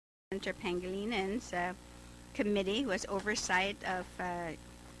Senator Pangalinan's committee was oversight of,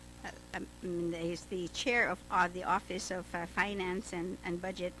 is the chair of the Office of Finance and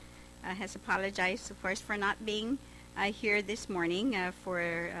Budget, has apologized, of course, for not being here this morning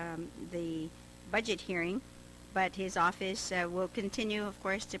for the budget hearing, but his office will continue, of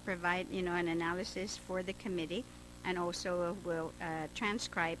course, to provide, an analysis for the committee, and also will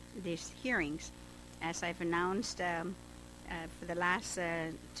transcribe these hearings. As I've announced for the last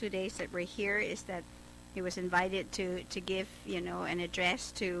 2 days that we're here, is that he was invited to give, an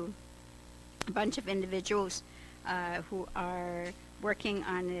address to a bunch of individuals who are working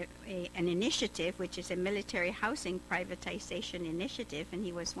on an initiative, which is a military housing privatization initiative, and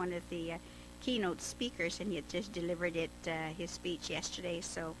he was one of the keynote speakers, and he had just delivered his speech yesterday.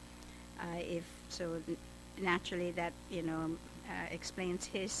 So, naturally that explains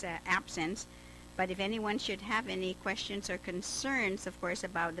his absence. But if anyone should have any questions or concerns, of course,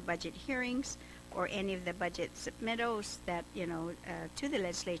 about the budget hearings or any of the budget submittals that, to the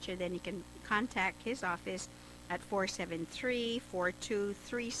legislature, then you can contact his office at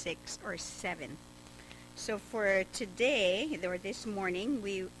 473-4236 or 7. So for today, or this morning,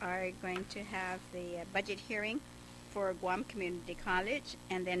 we are going to have the budget hearing for Guam Community College,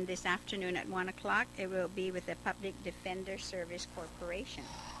 and then this afternoon at 1 o'clock, it will be with the Public Defender Service Corporation.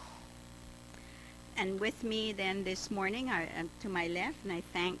 And with me then this morning, to my left, and I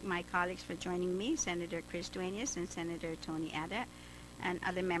thank my colleagues for joining me, Senator Chris Duenas and Senator Tony Ada, and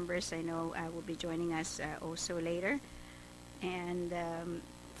other members I know will be joining us also later. And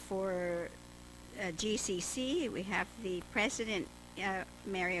for GCC, we have the President,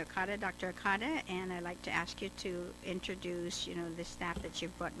 Mary Okada, Dr. Okada, and I'd like to ask you to introduce, the staff that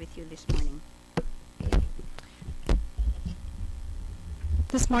you've brought with you this morning.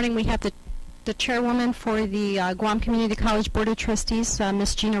 This morning we have the chairwoman for the Guam Community College Board of Trustees,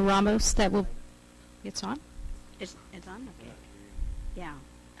 Ms. Gina Ramos, that will... It's on? It's on? Okay. Yeah.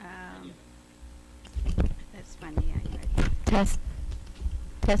 That's funny. Test.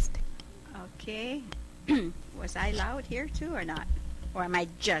 Okay. Was I loud here too or not? Or am I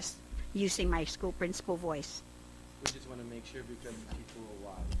just using my school principal voice? We just want to make sure because people will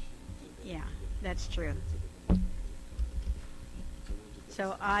watch. Yeah, that's true.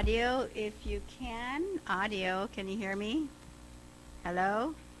 So audio, if you can. Audio, can you hear me?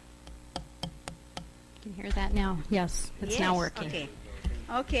 Hello? You can hear that now? Yes, it's now working. Okay.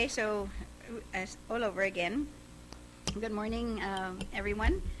 Okay, so all over again. Good morning,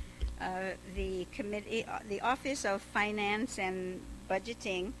 everyone. The committee, the Office of Finance and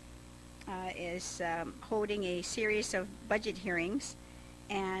Budgeting is holding a series of budget hearings.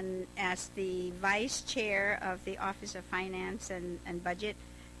 And as the Vice Chair of the Office of Finance and Budget,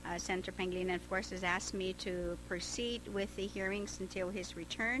 Senator Pangilinan, of course, has asked me to proceed with the hearings until his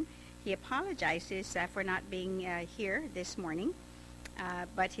return. He apologizes for not being here this morning,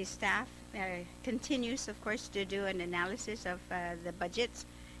 but his staff continues, of course, to do an analysis of the budgets,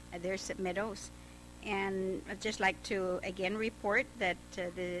 their submittals. And I'd just like to again report that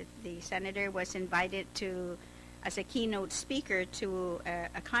the Senator was invited to as a keynote speaker to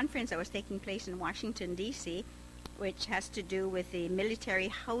a conference that was taking place in Washington, D.C., which has to do with the military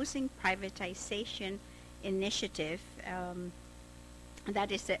housing privatization initiative.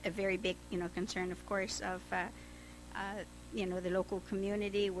 That is a very big, concern, of course, of, the local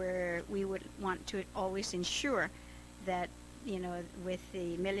community, where we would want to always ensure that, with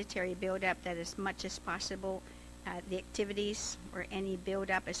the military buildup, that as much as possible, the activities or any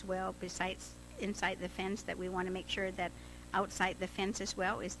buildup as well, besides inside the fence, that we want to make sure that outside the fence as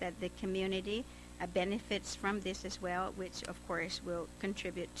well, is that the community benefits from this as well, which of course will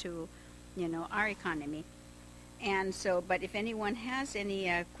contribute to, our economy. And so, but if anyone has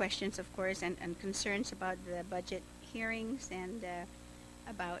any questions, of course, and concerns about the budget hearings and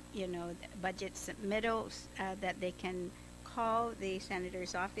about, budget submittals, that they can call the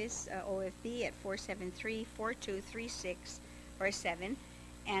Senator's office, OFB, at 473-4236 or 7.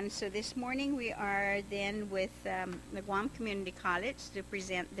 And so this morning we are then with the Guam Community College to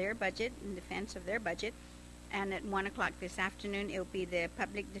present their budget, in defense of their budget. And at 1 o'clock this afternoon, it will be the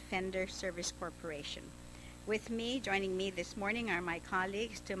Public Defender Service Corporation. With me, joining me this morning, are my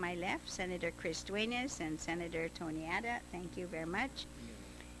colleagues to my left, Senator Chris Duenas and Senator Tony Ada. Thank you very much.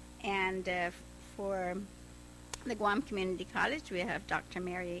 And for the Guam Community College, we have Dr.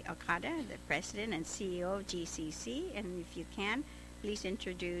 Mary Okada, the President and CEO of GCC. And if you can, please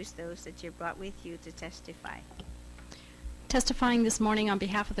introduce those that you brought with you to testify. Testifying this morning on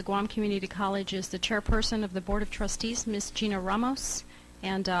behalf of the Guam Community College is the chairperson of the Board of Trustees, Ms. Gina Ramos,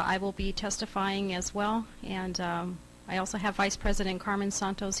 and I will be testifying as well. And I also have Vice President Carmen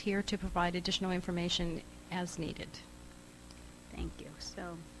Santos here to provide additional information as needed. Thank you.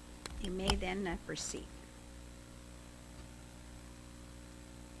 So you may then proceed.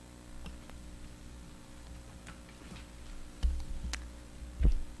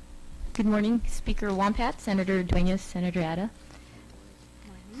 Good morning, Speaker Wampat, Senator Duenas, Senator Ada.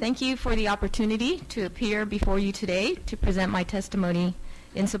 Thank you for the opportunity to appear before you today to present my testimony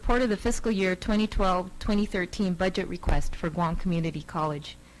in support of the fiscal year 2012-2013 budget request for Guam Community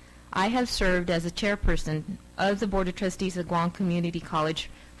College. I have served as a chairperson of the Board of Trustees of Guam Community College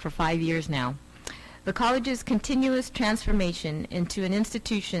for 5 years now. The college's continuous transformation into an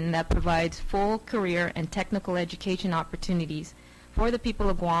institution that provides full career and technical education opportunities for the people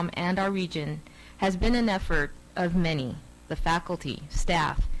of Guam and our region has been an effort of many, the faculty,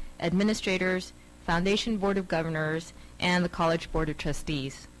 staff, administrators, Foundation Board of Governors, and the College Board of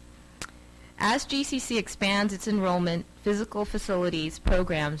Trustees. As GCC expands its enrollment, physical facilities,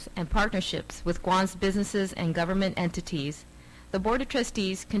 programs, and partnerships with Guam's businesses and government entities, the Board of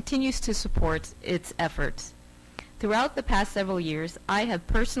Trustees continues to support its efforts. Throughout the past several years, I have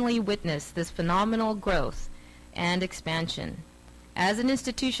personally witnessed this phenomenal growth and expansion. As an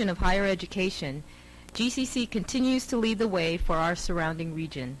institution of higher education, GCC continues to lead the way for our surrounding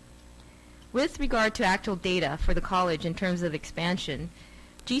region. With regard to actual data for the college in terms of expansion,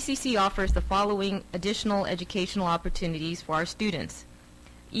 GCC offers the following additional educational opportunities for our students: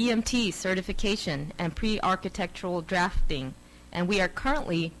 EMT certification and pre-architectural drafting, and we are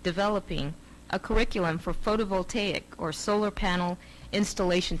currently developing a curriculum for photovoltaic or solar panel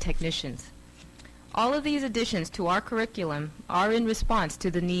installation technicians. All of these additions to our curriculum are in response to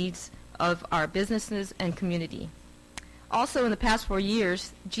the needs of our businesses and community. Also, in the past 4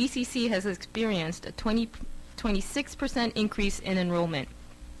 years, GCC has experienced a 26% increase in enrollment.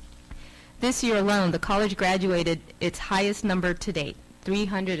 This year alone, the college graduated its highest number to date,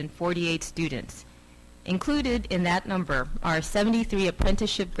 348 students. Included in that number are 73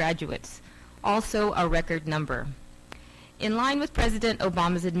 apprenticeship graduates, also a record number. In line with President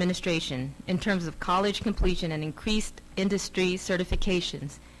Obama's administration in terms of college completion and increased industry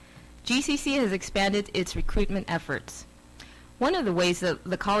certifications, GCC has expanded its recruitment efforts. One of the ways that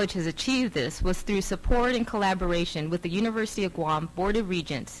the college has achieved this was through support and collaboration with the University of Guam Board of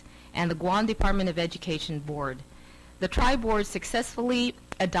Regents and the Guam Department of Education Board. The Tri-Board successfully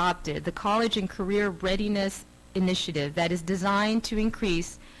adopted the College and Career Readiness Initiative that is designed to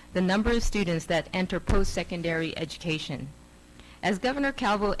increase the number of students that enter post-secondary education. As Governor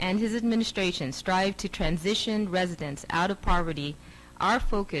Calvo and his administration strive to transition residents out of poverty, our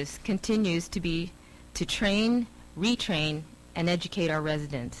focus continues to be to train, retrain, and educate our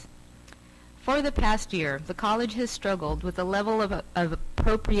residents. For the past year, the college has struggled with the level of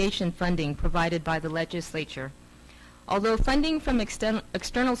appropriation funding provided by the legislature. Although funding from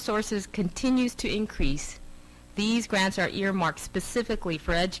external sources continues to increase, these grants are earmarked specifically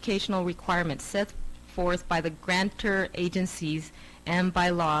for educational requirements set forth by the grantor agencies and by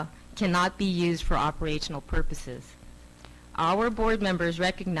law cannot be used for operational purposes. Our board members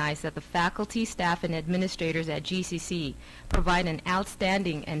recognize that the faculty, staff, and administrators at GCC provide an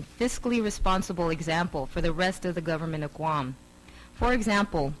outstanding and fiscally responsible example for the rest of the government of Guam. For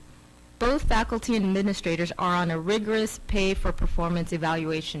example, both faculty and administrators are on a rigorous pay-for-performance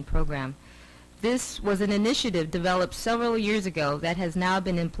evaluation program. This was an initiative developed several years ago that has now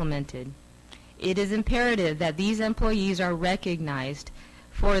been implemented. It is imperative that these employees are recognized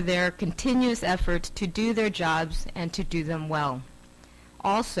for their continuous efforts to do their jobs and to do them well.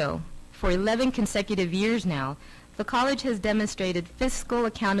 Also, for 11 consecutive years now, the college has demonstrated fiscal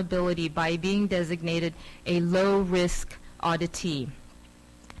accountability by being designated a low-risk auditee.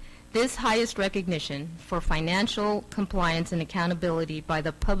 This highest recognition for financial compliance and accountability by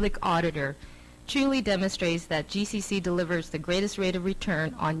the public auditor truly demonstrates that GCC delivers the greatest rate of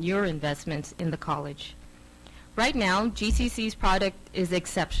return on your investments in the college. Right now, GCC's product is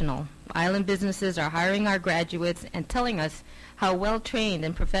exceptional. Island businesses are hiring our graduates and telling us how well-trained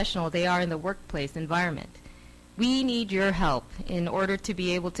and professional they are in the workplace environment. We need your help in order to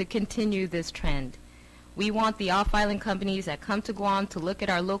be able to continue this trend. We want the off-island companies that come to Guam to look at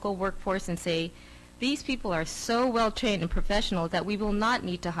our local workforce and say, these people are so well-trained and professional that we will not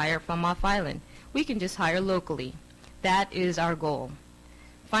need to hire from off-island. We can just hire locally. That is our goal.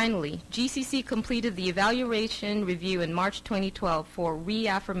 Finally, GCC completed the evaluation review in March 2012 for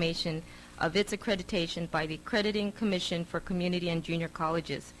reaffirmation of its accreditation by the Accrediting Commission for Community and Junior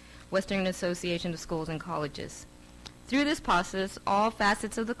Colleges, Western Association of Schools and Colleges. Through this process, all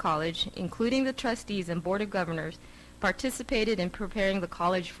facets of the college, including the trustees and board of governors, participated in preparing the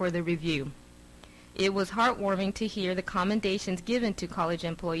college for the review. It was heartwarming to hear the commendations given to college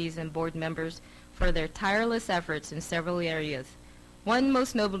employees and board members for their tireless efforts in several areas. One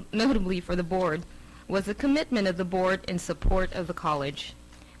most notably for the board was the commitment of the board in support of the college.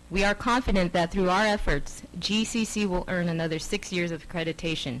 We are confident that through our efforts, GCC will earn another 6 years of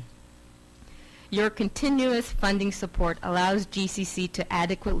accreditation. Your continuous funding support allows GCC to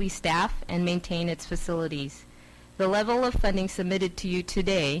adequately staff and maintain its facilities. The level of funding submitted to you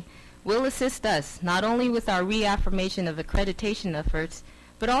today will assist us not only with our reaffirmation of accreditation efforts,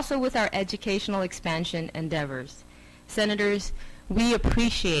 but also with our educational expansion endeavors. Senators, we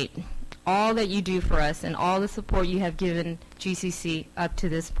appreciate all that you do for us and all the support you have given GCC up to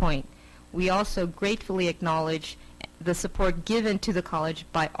this point. We also gratefully acknowledge the support given to the college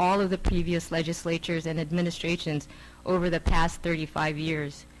by all of the previous legislatures and administrations over the past 35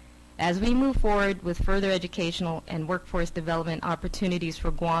 years. As we move forward with further educational and workforce development opportunities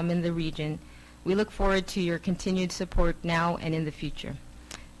for Guam and the region, we look forward to your continued support now and in the future.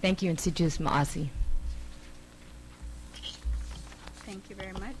 Thank you, and sijus maasi. Thank you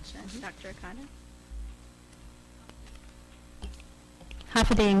very much. Dr. Okada? Half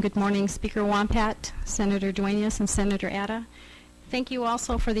a day and good morning, Speaker Wampat, Senator Duenas, and Senator Atta. Thank you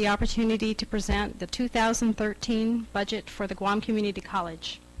also for the opportunity to present the 2013 budget for the Guam Community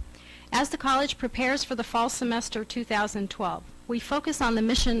College. As the college prepares for the fall semester 2012, we focus on the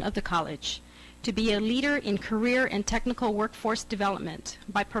mission of the college, to be a leader in career and technical workforce development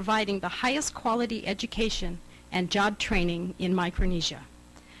by providing the highest quality education and job training in Micronesia.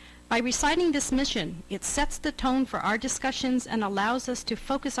 By reciting this mission, it sets the tone for our discussions and allows us to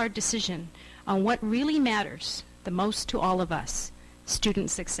focus our decision on what really matters the most to all of us, student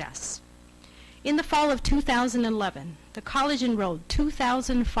success. In the fall of 2011, the college enrolled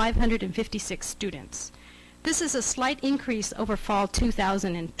 2,556 students. This is a slight increase over fall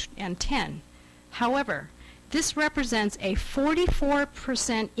 2010. However, this represents a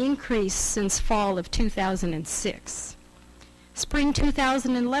 44% increase since fall of 2006. Spring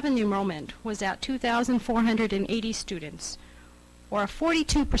 2011 enrollment was at 2,480 students, or a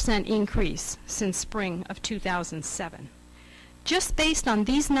 42% increase since spring of 2007. Just based on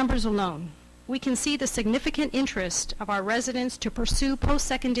these numbers alone, we can see the significant interest of our residents to pursue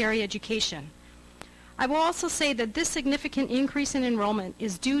post-secondary education. I will also say that this significant increase in enrollment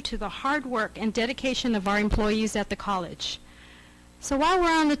is due to the hard work and dedication of our employees at the college. So while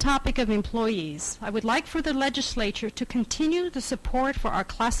we're on the topic of employees, I would like for the legislature to continue the support for our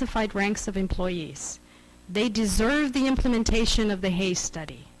classified ranks of employees. They deserve the implementation of the Hayes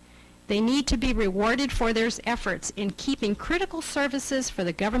study. They need to be rewarded for their efforts in keeping critical services for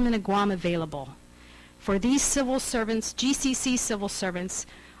the government of Guam available. For these civil servants, GCC civil servants,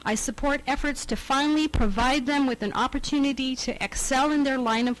 I support efforts to finally provide them with an opportunity to excel in their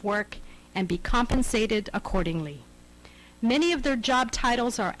line of work and be compensated accordingly. Many of their job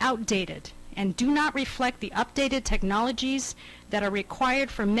titles are outdated and do not reflect the updated technologies that are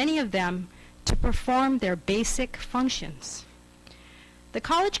required for many of them to perform their basic functions. The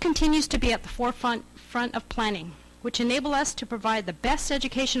college continues to be at the forefront of planning, which enable us to provide the best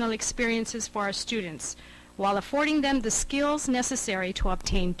educational experiences for our students while affording them the skills necessary to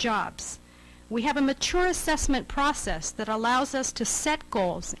obtain jobs. We have a mature assessment process that allows us to set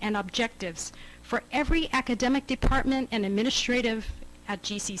goals and objectives for every academic department and administrative at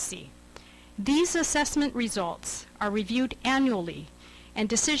GCC. These assessment results are reviewed annually, and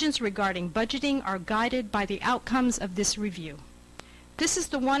decisions regarding budgeting are guided by the outcomes of this review. This is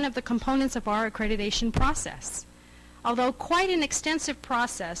one of the components of our accreditation process. Although quite an extensive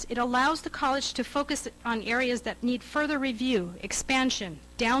process, it allows the college to focus on areas that need further review, expansion,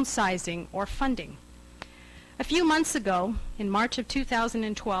 downsizing, or funding. A few months ago, in March of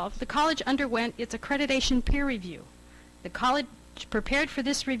 2012, the college underwent its accreditation peer review. The college prepared for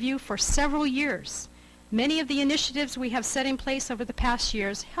this review for several years. Many of the initiatives we have set in place over the past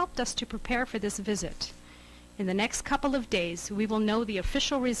years helped us to prepare for this visit. In the next couple of days, we will know the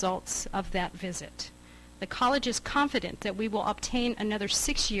official results of that visit. The college is confident that we will obtain another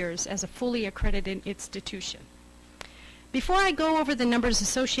 6 years as a fully accredited institution. Before I go over the numbers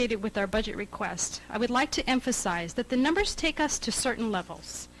associated with our budget request, I would like to emphasize that the numbers take us to certain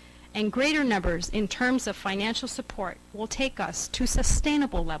levels, and greater numbers in terms of financial support will take us to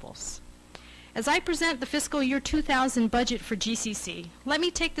sustainable levels. As I present the fiscal year 2000 budget for GCC, let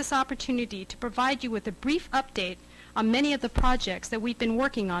me take this opportunity to provide you with a brief update on many of the projects that we've been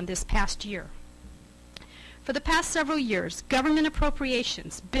working on this past year. For the past several years, government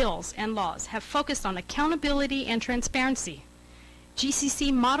appropriations, bills, and laws have focused on accountability and transparency.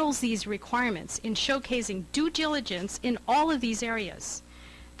 GCC models these requirements in showcasing due diligence in all of these areas.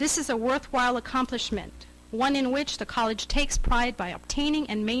 This is a worthwhile accomplishment, one in which the college takes pride by obtaining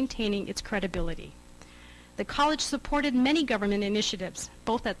and maintaining its credibility. The college supported many government initiatives,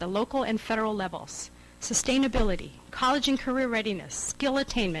 both at the local and federal levels: sustainability, college and career readiness, skill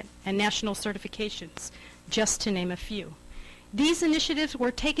attainment, and national certifications, just to name a few. These initiatives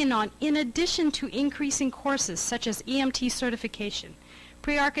were taken on in addition to increasing courses such as EMT certification,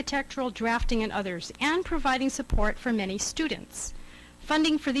 pre-architectural drafting, and others, and providing support for many students.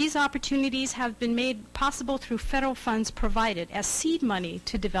 Funding for these opportunities have been made possible through federal funds provided as seed money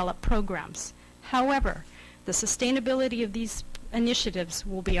to develop programs. However, the sustainability of these initiatives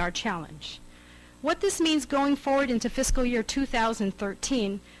will be our challenge. What this means going forward into fiscal year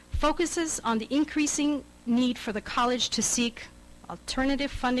 2013 focuses on the increasing need for the college to seek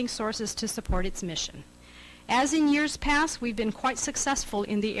alternative funding sources to support its mission. As in years past, we've been quite successful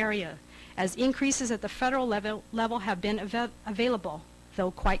in the area, as increases at the federal level have been available,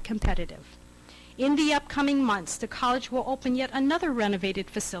 though quite competitive. In the upcoming months, the college will open yet another renovated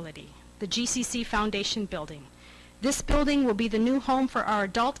facility, the GCC Foundation Building. This building will be the new home for our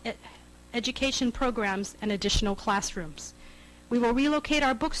adult education programs and additional classrooms. We will relocate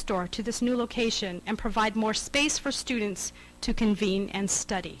our bookstore to this new location and provide more space for students to convene and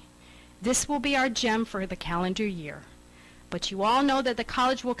study. This will be our gem for the calendar year. But you all know that the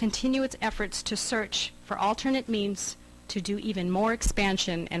college will continue its efforts to search for alternate means to do even more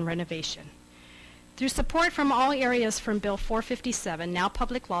expansion and renovation. Through support from all areas from Bill 457, now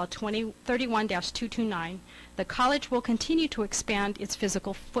Public Law 2031-229, the college will continue to expand its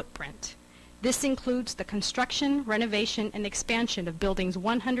physical footprint. This includes the construction, renovation, and expansion of buildings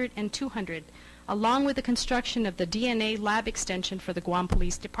 100 and 200, along with the construction of the DNA lab extension for the Guam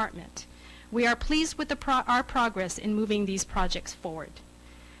Police Department. We are pleased with our progress in moving these projects forward.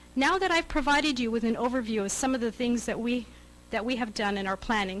 Now that I've provided you with an overview of some of the things that we have done in our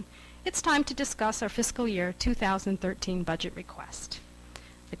planning, it's time to discuss our fiscal year 2013 budget request.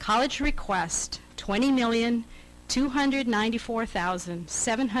 The college requests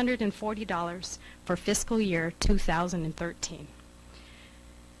 $20,294,740 for fiscal year 2013.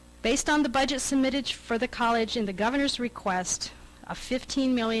 Based on the budget submitted for the college in the governor's request of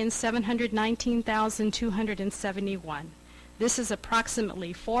 $15,719,271, this is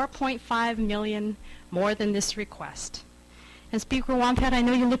approximately $4.5 million more than this request. And Speaker Wampat, I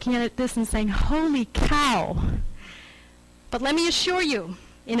know you're looking at this and saying, holy cow. But let me assure you,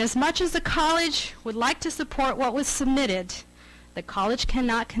 inasmuch as the college would like to support what was submitted, the college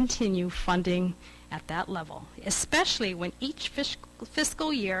cannot continue funding at that level, especially when each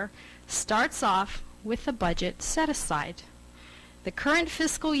fiscal year starts off with a budget set aside. The current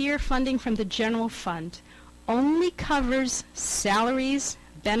fiscal year funding from the general fund only covers salaries,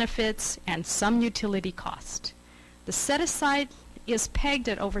 benefits, and some utility cost. The set-aside is pegged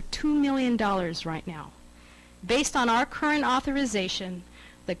at over $2 million right now. Based on our current authorization,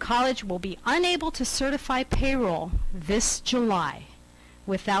 the college will be unable to certify payroll this July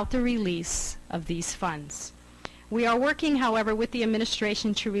without the release of these funds. We are working, however, with the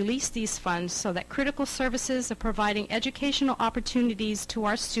administration to release these funds so that critical services of providing educational opportunities to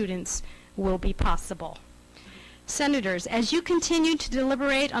our students will be possible. Senators, as you continue to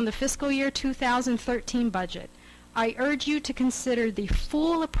deliberate on the fiscal year 2013 budget, I urge you to consider the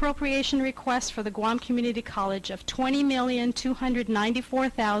full appropriation request for the Guam Community College of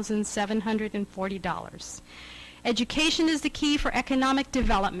 $20,294,740. Education is the key for economic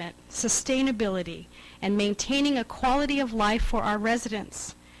development, sustainability, and maintaining a quality of life for our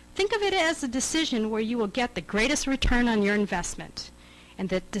residents. Think of it as a decision where you will get the greatest return on your investment, and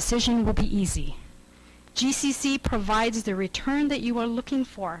that decision will be easy. GCC provides the return that you are looking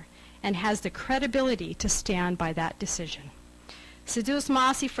for and has the credibility to stand by that decision. Sidus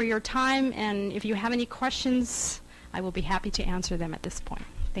Maasi for your time, and if you have any questions, I will be happy to answer them at this point.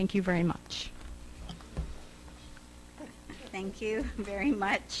 Thank you very much. Thank you very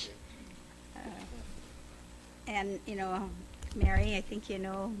much. And, you know, Mary, I think you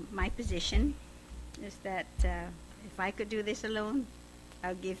know my position is that if I could do this alone,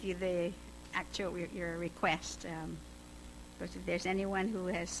 I'll give you the actual, your request. Because if there's anyone who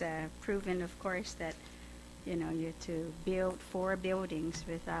has proven, of course, that, you know, you're to build 4 buildings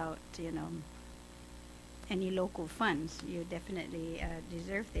without, you know, any local funds, you definitely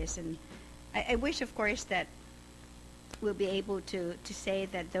deserve this. And I wish, of course, that we'll be able to say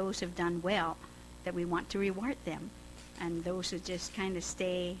that those who've done well, that we want to reward them. And those who just kind of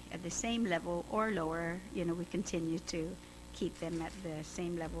stay at the same level or lower, you know, we continue to keep them at the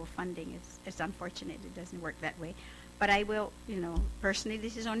same level of funding. It's unfortunate it doesn't work that way. but I will, personally,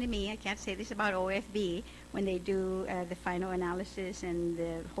 this is only me. I can't say this about OFB when they do the final analysis and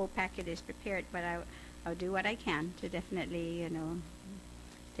the whole packet is prepared, but I'll do what I can to definitely,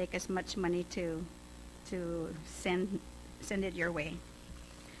 take as much money to send it your way.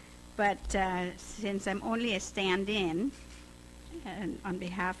 But since I'm only a stand-in, and on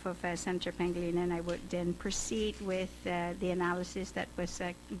behalf of Senator Pangilinan, I would then proceed with the analysis that was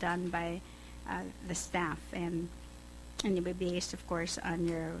done by the staff, and it will be based, of course, on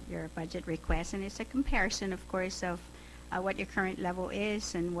your budget request, and it's a comparison, of course, of what your current level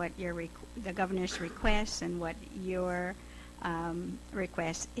is and what the governor's request and what your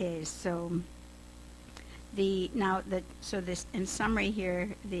request is. So this in summary here,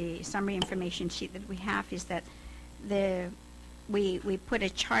 the summary information sheet that we have is that we put a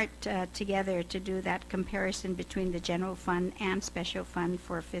chart together to do that comparison between the general fund and special fund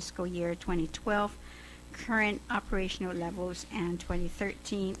for fiscal year 2012, current operational levels, and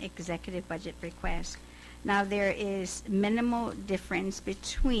 2013 executive budget request. Now there is minimal difference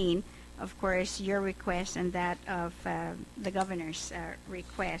between, of course, your request and that of the governor's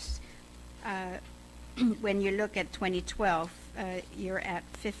request. When you look at 2012, you're at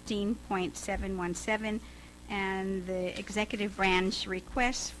 15.717, and the executive branch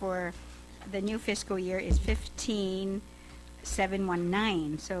request for the new fiscal year is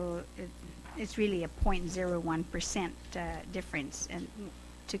 15.719. So it's really a 0.01% difference, and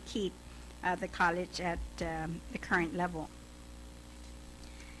to keep the college at the current level.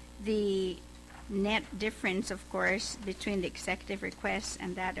 The net difference, of course, between the executive request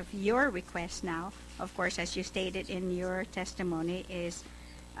and that of your request now, of course, as you stated in your testimony, is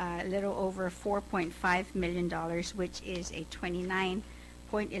a little over $4.5 million, which is a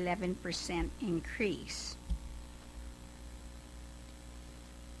 29.11% increase.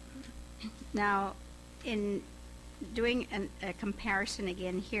 Now, in doing a comparison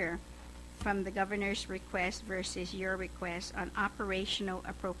again here from the governor's request versus your request on operational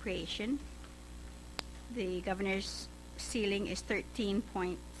appropriation, the governor's ceiling is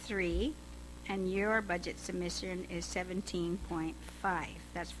 13.3, and your budget submission is 17.5.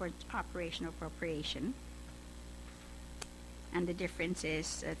 That's for operational appropriation. And the difference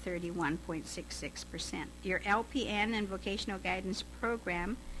is 31.66%. Your LPN and vocational guidance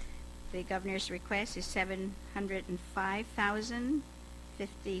program, the governor's request is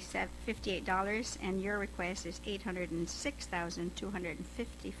 $705,058, and your request is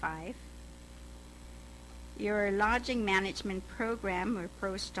 $806,255. Your lodging management program, or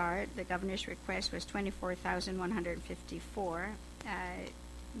ProStar, the governor's request was $24,154.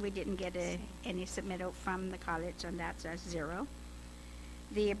 We didn't get any submittal from the college on that, so that's zero.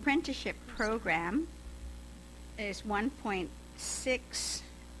 The apprenticeship program is $1.6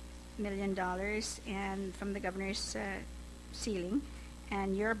 million and from the governor's ceiling,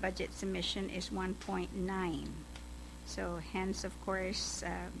 and your budget submission is 1.9. So hence, of course,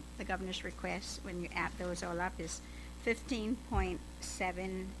 the governor's request, when you add those all up, is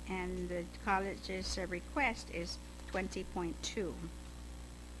 15.7, and the college's request is 20.2.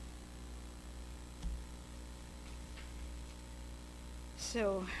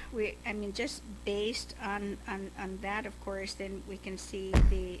 So just based on that, of course, then we can see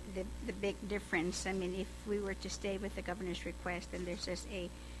the big difference. I mean, if we were to stay with the governor's request, then there's just a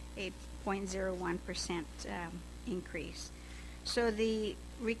 0.01% increase. So the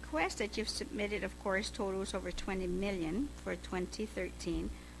request that you've submitted, of course, totals over $20 million for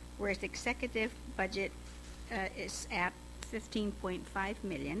 2013, whereas the executive budget is at $15.5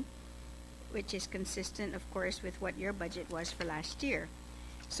 million, which is consistent, of course, with what your budget was for last year.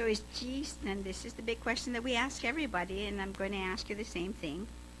 So is and this is the big question that we ask everybody, and I'm going to ask you the same thing,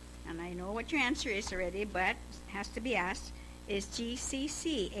 and I know what your answer is already, but it has to be asked. Is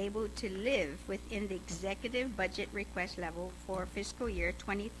GCC able to live within the executive budget request level for fiscal year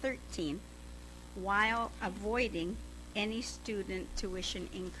 2013 while avoiding any student tuition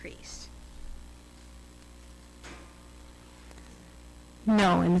increase?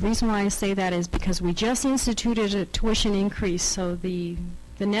 No, and the reason why I say that is because we just instituted a tuition increase, so the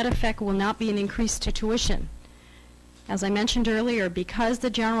net effect will not be an increase to tuition. As I mentioned earlier, because the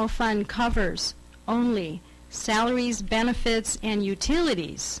general fund covers only salaries, benefits, and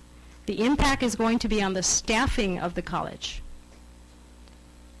utilities, the impact is going to be on the staffing of the college.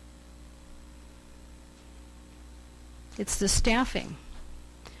 It's the staffing.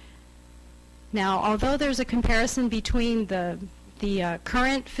 Now, although there's a comparison between the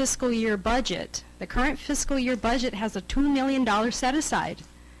current fiscal year budget, the current fiscal year budget has a $2 million set aside.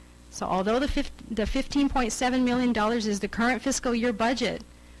 So although the $15.7 million is the current fiscal year budget,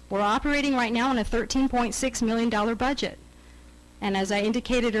 We're operating right now on a $13.6 million budget. And as I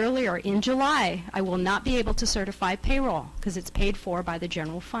indicated earlier, in July, I will not be able to certify payroll because it's paid for by the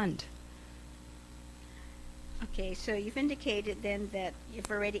general fund. Okay, so you've indicated then that you've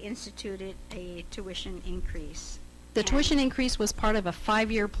already instituted a tuition increase. The tuition increase was part of a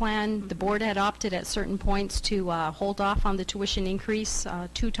 5-year plan. The board had opted at certain points to hold off on the tuition increase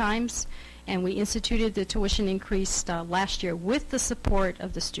 2 times, and we instituted the tuition increase last year with the support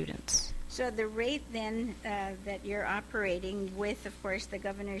of the students. So the rate then that you're operating with, of course, the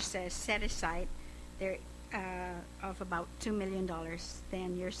governor's set aside there of about $2 million,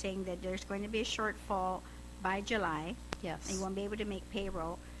 then you're saying that there's going to be a shortfall by July. Yes. And you won't be able to make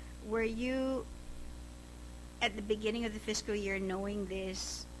payroll. Were you, at the beginning of the fiscal year, knowing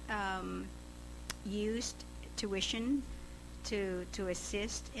this, used tuition to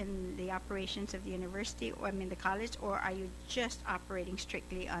assist in the operations of the university, or I mean the college, or are you just operating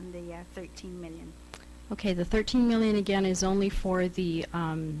strictly on the 13 million? Okay, the 13 million again is only for the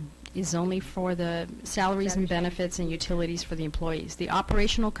salaries and benefits and utilities for the employees. The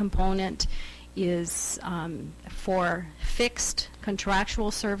operational component is for fixed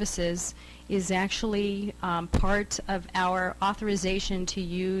contractual services is actually part of our authorization to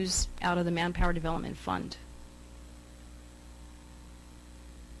use out of the Manpower Development Fund.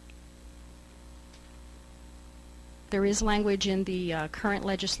 There is language in the current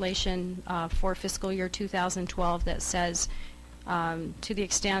legislation for fiscal year 2012 that says to the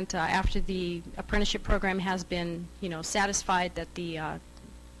extent after the apprenticeship program has been, satisfied, that the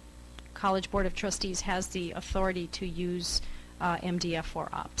College Board of Trustees has the authority to use MDF for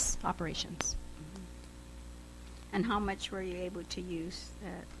operations. Mm-hmm. And how much were you able to use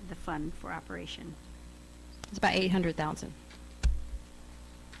the fund for operation? It's about $800,000.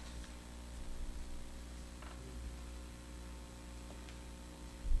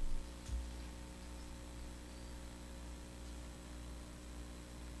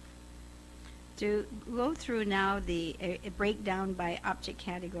 To go through now the breakdown by object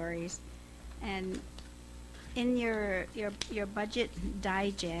categories, and in your budget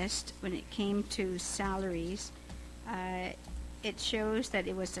digest, when it came to salaries, it shows that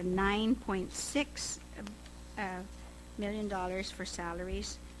it was a $9.6 million for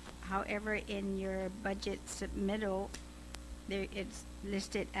salaries. However, in your budget submittal, there it's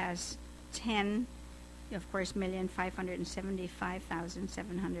listed as 10. Of course,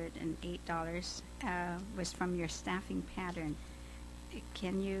 $1,575,708 was from your staffing pattern.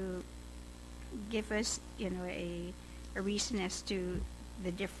 Can you give us, a reason as to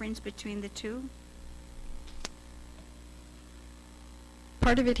the difference between the two?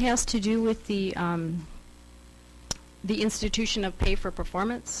 Part of it has to do with the institution of pay for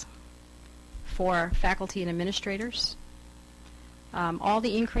performance for faculty and administrators. All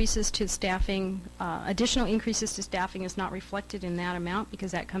the increases to staffing, additional increases to staffing is not reflected in that amount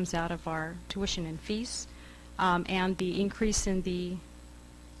because that comes out of our tuition and fees. And the increase in the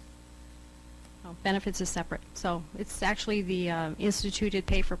benefits is separate. So it's actually the instituted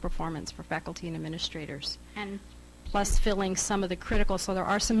pay for performance for faculty and administrators. And plus filling some of the critical, so there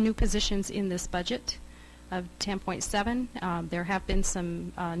are some new positions in this budget of 10.7. There have been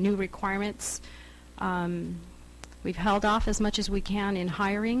some new requirements. We've held off as much as we can in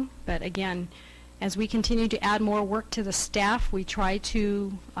hiring, but again, as we continue to add more work to the staff, we try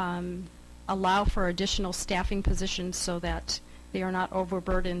to allow for additional staffing positions so that they are not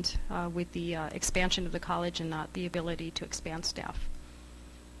overburdened with the expansion of the college and not the ability to expand staff.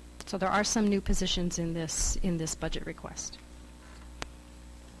 So there are some new positions in this budget request.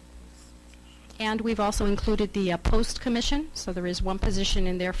 And we've also included the post commission, so there is one position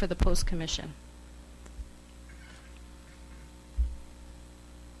in there for the post commission.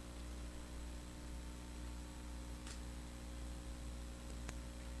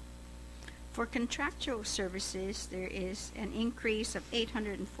 for contractual services, there is an increase of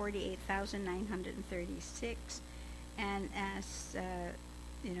 $848,936, and as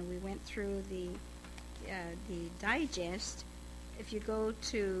we went through the digest. If you go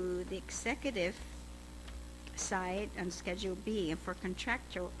to the executive side on Schedule B, and for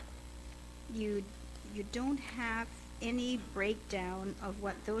contractual, you don't have any breakdown of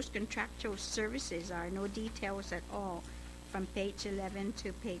what those contractual services are, no details at all, from page 11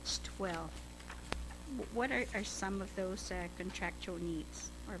 to page 12. What are some of those contractual needs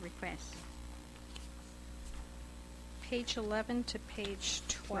or requests? Page 11 to page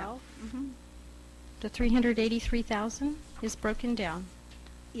 12. Mm-hmm. The 383,000 is broken down.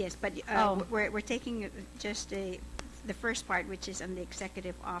 Yes, but we're taking just the first part, which is on the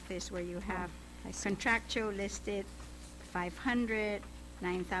executive office, where you have contractual listed 500,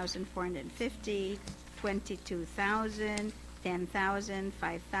 9,450, 22,000, 10,000,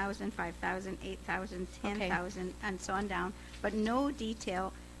 5,000, 5,000, 8,000, 10,000, and so on down, but no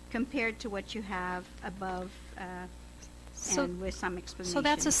detail compared to what you have above, and with some explanation. So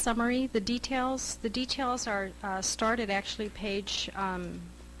that's a summary. The details are start at actually page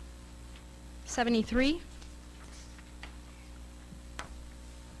 73.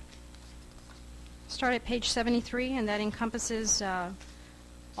 Start at page 73, and that encompasses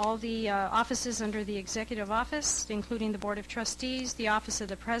all the offices under the Executive Office, including the Board of Trustees, the Office of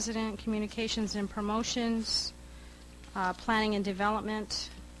the President, Communications and Promotions, Planning and Development,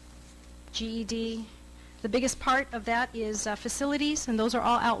 GED. The biggest part of that is facilities, and those are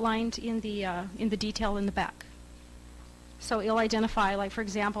all outlined in the detail in the back. So it'll identify, like for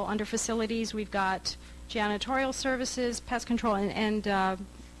example, under facilities, we've got janitorial services, pest control, and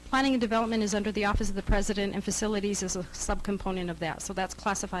Planning and Development is under the Office of the President, and Facilities is a subcomponent of that. So that's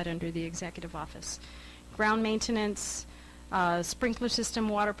classified under the Executive Office. Ground maintenance, sprinkler system,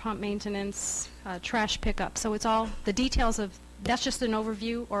 water pump maintenance, trash pickup. So it's all the details of, that's just an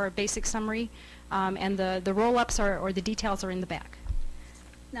overview or a basic summary, and the roll-ups or the details are in the back.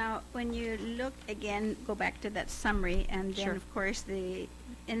 Now, when you look again, go back to that summary, and then Sure. of course in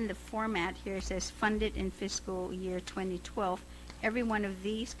the format here it says funded in fiscal year 2012. Every one of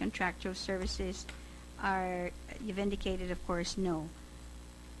these contractual services are, you've indicated, of course, no.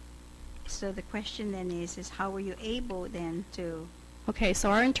 So the question then is how were you able then to? Okay, so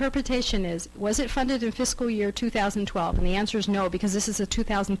our interpretation is, was it funded in fiscal year 2012? And the answer is no, because this is a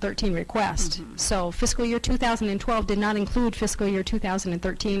 2013 request. Mhm. So fiscal year 2012 did not include fiscal year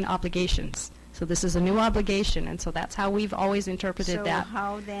 2013 obligations. So this is a new obligation, and so that's how we've always interpreted that. So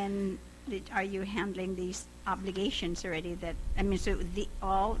how then are you handling these obligations already that, I mean, so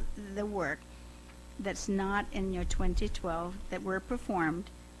all the work that's not in your 2012 that were performed,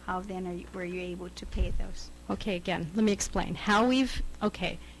 how then were you able to pay those? Okay, again, let me explain.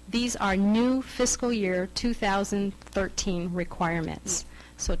 Okay, these are new fiscal year 2013 requirements.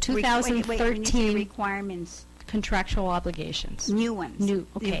 So Wait, when you say 2013 requirements, contractual obligations. new ones. New,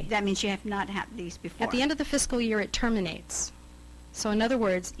 okay. That means you have not had these before. At the end of the fiscal year, it terminates. So in other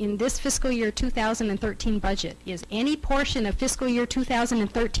words, in this fiscal year 2013 budget, is any portion of fiscal year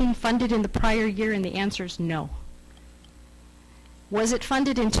 2013 funded in the prior year? And the answer is no. Was it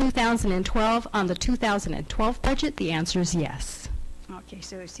funded in 2012 on the 2012 budget? The answer is yes. Okay,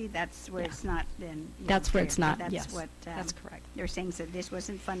 so see, that's where Yeah. it's not then. That's where clear, it's not, but yes. That's what. That's correct. They're saying that this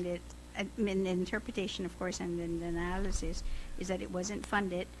wasn't funded. I mean, the interpretation, of course, and then the analysis is that it wasn't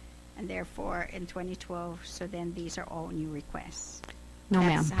funded, and therefore in 2012, so then these are all new requests. No,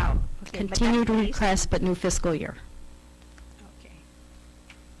 ma'am. That's how. Okay, but Continued that's based- request, but new fiscal year. Okay.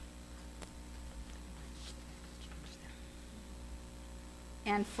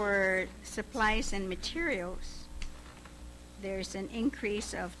 And for supplies and materials, there's an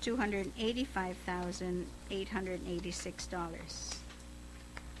increase of $285,886.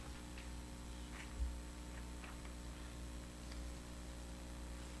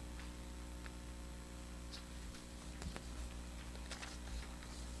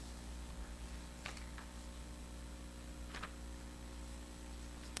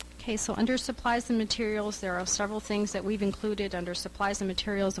 Okay, so under supplies and materials, there are several things that we've included under supplies and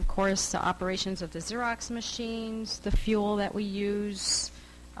materials. Of course, the operations of the Xerox machines, the fuel that we use,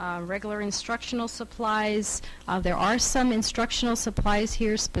 regular instructional supplies. There are some instructional supplies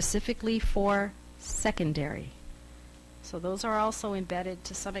here specifically for secondary. So those are also embedded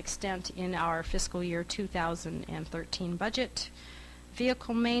to some extent in our fiscal year 2013 budget.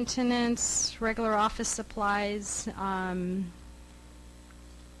 Vehicle maintenance, regular office supplies,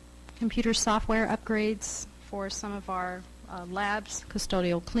 computer software upgrades for some of our labs,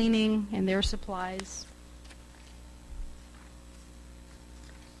 custodial cleaning and their supplies.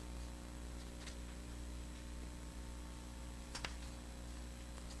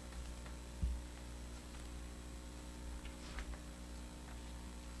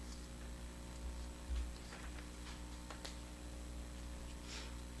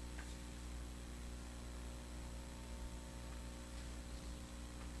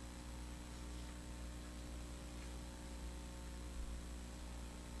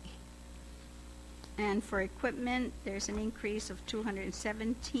 And for equipment, there's an increase of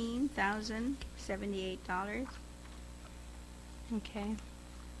 $217,078. Okay.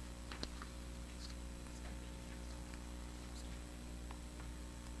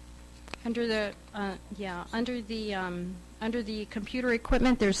 Under the under the computer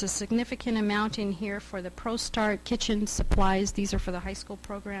equipment, there's a significant amount in here for the ProStart kitchen supplies. These are for the high school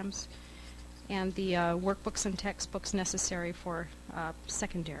programs. and the workbooks and textbooks necessary for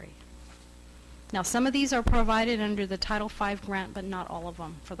secondary. Now, some of these are provided under the Title V grant, but not all of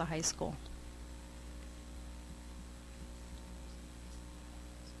them for the high school.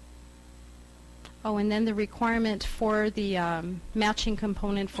 Oh, and then the requirement for the matching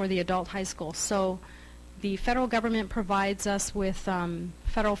component for the adult high school. So the federal government provides us with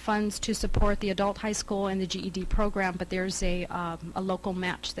federal funds to support the adult high school and the GED program, but there's a local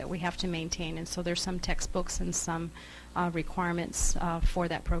match that we have to maintain, and so there's some textbooks and some requirements for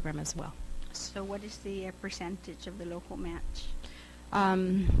that program as well. So what is the percentage of the local match?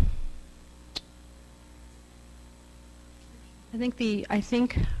 I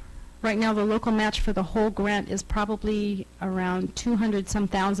think right now the local match for the whole grant is probably around 200-some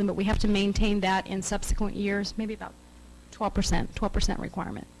thousand, but we have to maintain that in subsequent years, maybe about 12%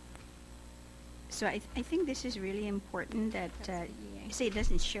 requirement. So I think this is really important that, you say it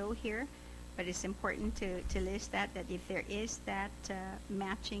doesn't show here, but it's important to list that if there is that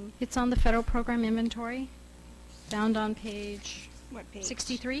matching. It's on the federal program inventory, found on page, What page?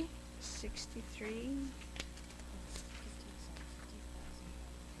 63. 63.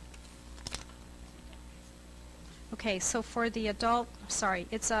 Okay, so for the adult,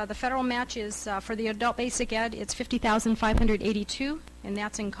 it's the federal match is for the adult basic ed, it's $50,582, and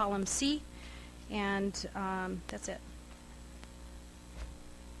that's in column C, and that's it.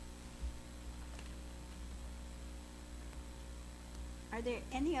 Are there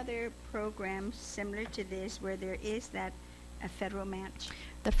any other programs similar to this where there is that a federal match?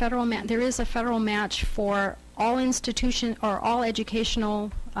 The federal there is a federal match for all institution or all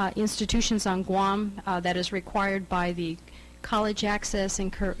educational institutions on Guam that is required by the College Access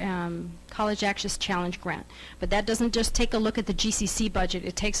and College Access Challenge Grant. But that doesn't just take a look at the GCC budget,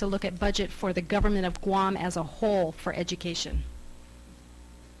 it takes a look at budget for the government of Guam as a whole for education.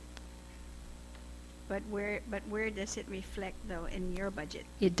 But where does it reflect, though, in your budget?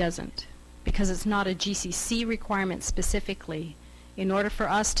 It doesn't, because it's not a GCC requirement specifically. In order for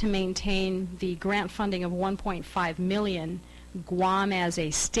us to maintain the grant funding of $1.5 million, Guam as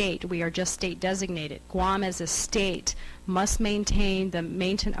a state, we are just state designated. Guam as a state must maintain the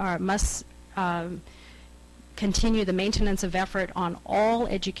continue the maintenance of effort on all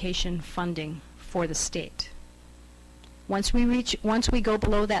education funding for the state. Once we go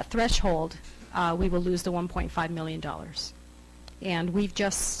below that threshold, we will lose the $1.5 million. And we've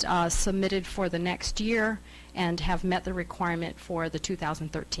just submitted for the next year and have met the requirement for the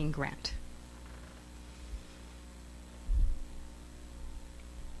 2013 grant.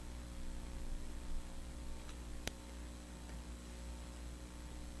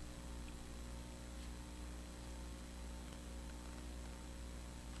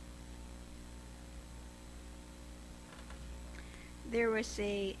 There was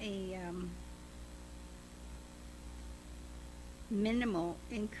a minimal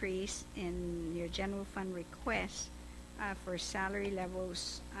increase in your general fund request for salary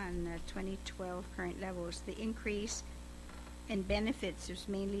levels on 2012 current levels. The increase in benefits was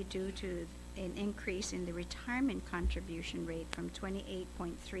mainly due to an increase in the retirement contribution rate from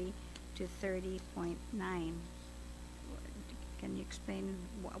 28.3 to 30.9. Can you explain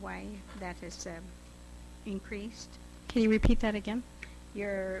why that has increased? Can you repeat that again?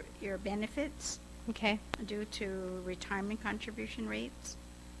 Your benefits, Okay. due to retirement contribution rates.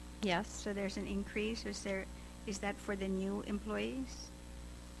 Yes. So there's an increase. Is that for the new employees?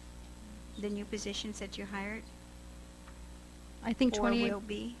 The new positions that you hired? I think Or will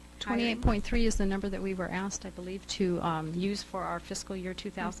be hiring? 28.3 is the number that we were asked, I believe, to use for our fiscal year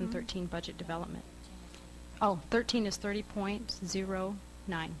 2013 budget development. Oh, 13 is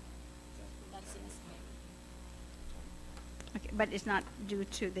 30.09. Okay, but it's not due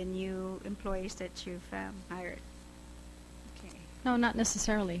to the new employees that you've hired? Okay, No, not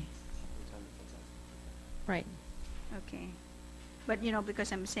necessarily. Right. okay. But,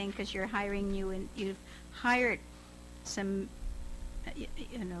 because I'm saying, because you're hiring new, and you've hired some,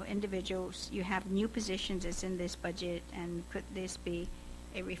 individuals, you have new positions that's in this budget, and could this be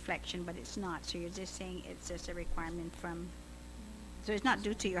a reflection, but it's not. So you're just saying it's just a requirement from, so it's not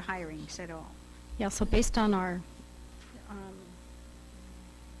due to your hirings at all? Yeah, so based on our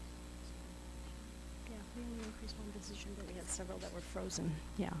we only increased one position, but we had several that were frozen.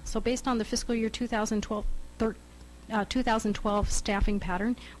 Yeah, so based on the fiscal year 2012 staffing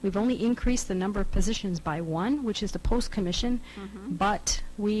pattern, we've only increased the number of positions by one, which is the post commission, but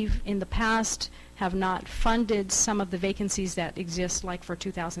we've in the past have not funded some of the vacancies that exist, like for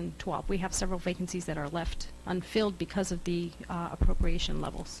 2012. We have several vacancies that are left unfilled because of the appropriation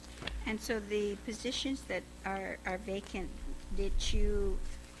levels. And so the positions that are vacant, did you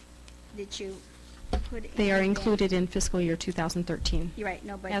did you put in? They are again? included in fiscal year 2013. You're right,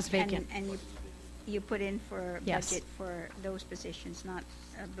 no, but. As vacant. And you put in for Yes. budget for those positions, not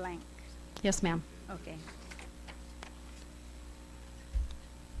a blank. Yes, ma'am. Okay.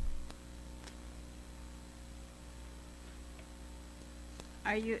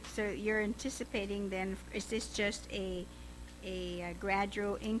 So you're anticipating then, is this just a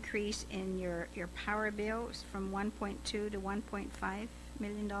gradual increase in your power bills from 1.2 to 1.5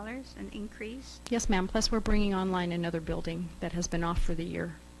 million dollars, an increase? Yes, ma'am. Plus, we're bringing online another building that has been off for the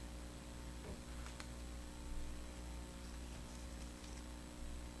year.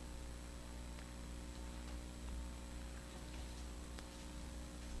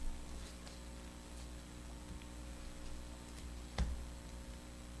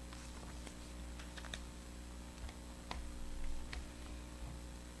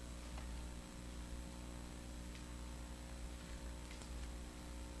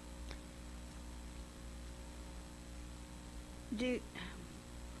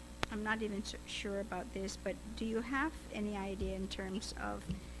 I'm not even sure about this, but do you have any idea in terms of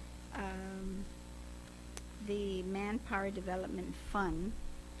the Manpower Development Fund,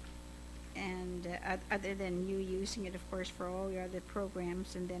 and other than you using it, of course, for all your other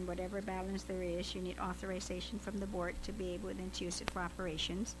programs, and then whatever balance there is, you need authorization from the board to be able then to use it for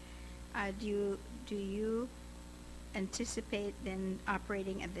operations. Do you anticipate then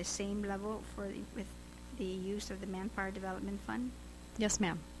operating at the same level with the use of the Manpower Development Fund? Yes,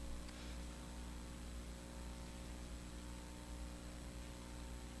 ma'am.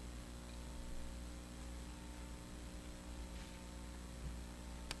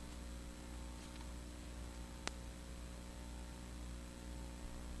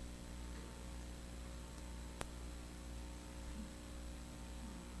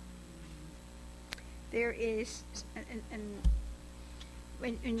 There is, and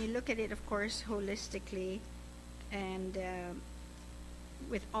when you look at it, of course, holistically, and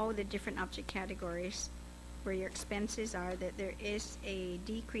with all the different object categories where your expenses are, that there is a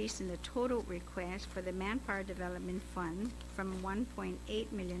decrease in the total request for the Manpower Development Fund from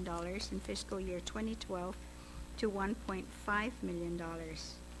 $1.8 million in fiscal year 2012 to $1.5 million.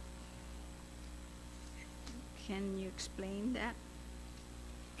 Can you explain that?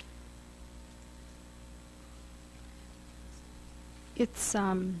 It's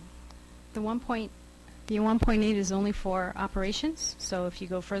the 1.8 is only for operations. So if you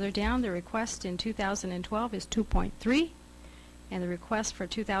go further down, the request in 2012 is 2.3, and the request for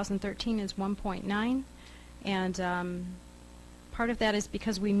 2013 is 1.9. And part of that is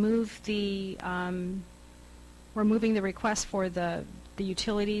because we move we're moving the request for the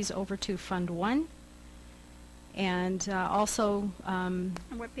utilities over to Fund 1, and also. And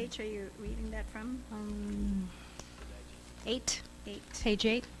what page are you reading that from? 8. 8. Page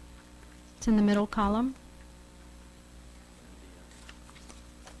 8. It's in the middle column.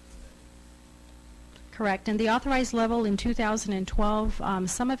 Correct. And the authorized level in 2012,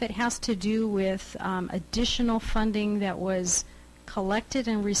 some of it has to do with additional funding that was collected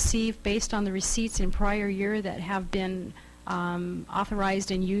and received based on the receipts in prior year that have been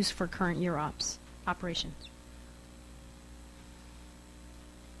authorized and used for current year operations.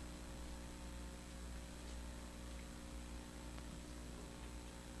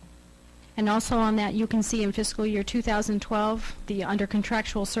 And also on that, you can see in fiscal year 2012, the under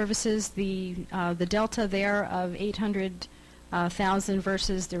contractual services, the delta there of 800,000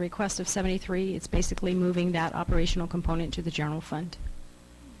 versus the request of 73. It's basically moving that operational component to the general fund.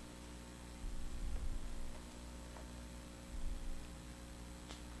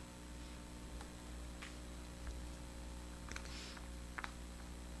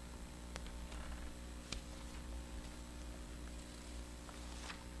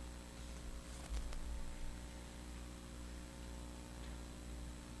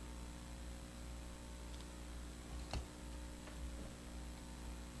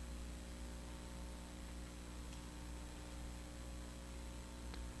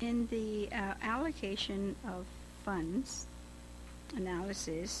 In the allocation of funds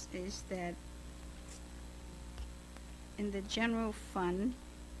analysis is that in the general fund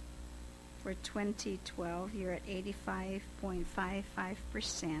for 2012 you're at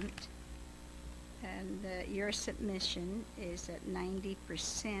 85.55%, and your submission is at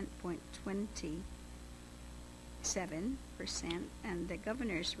 90.27%, and the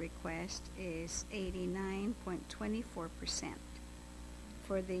governor's request is 89.24%.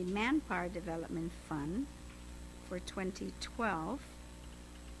 For the Manpower Development Fund for 2012,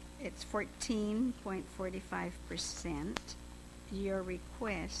 it's 14.45%. Your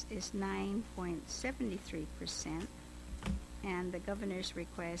request is 9.73%, and the governor's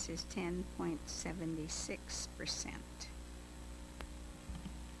request is 10.76%.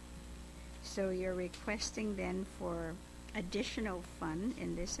 So you're requesting then for additional fund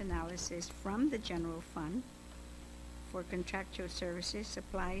in this analysis from the general fund for contractual services,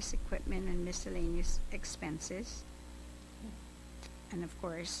 supplies, equipment, and miscellaneous expenses. And of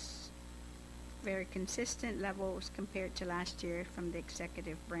course, very consistent levels compared to last year from the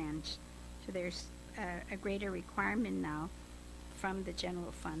executive branch. So there's a greater requirement now from the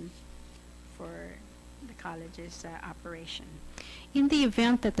general fund for the college's operation. In the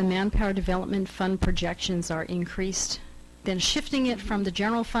event that the Manpower Development Fund projections are increased, then shifting it from the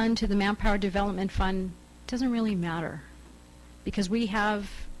general fund to the Manpower Development Fund doesn't really matter, because we have,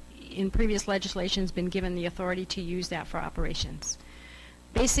 in previous legislations, been given the authority to use that for operations.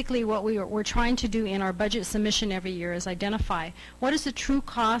 Basically, what we're trying to do in our budget submission every year is identify what is the true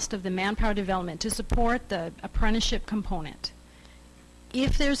cost of the manpower development to support the apprenticeship component.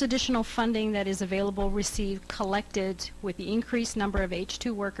 If there's additional funding that is available, received, collected with the increased number of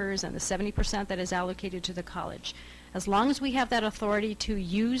H2 workers and the 70% that is allocated to the college, as long as we have that authority to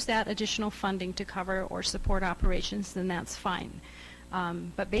use that additional funding to cover or support operations, then that's fine.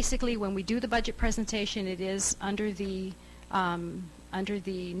 But basically, when we do the budget presentation, it is under the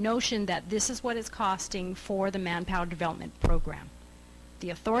notion that this is what it's costing for the manpower development program. The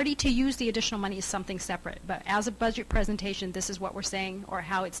authority to use the additional money is something separate, but as a budget presentation, this is what we're saying, or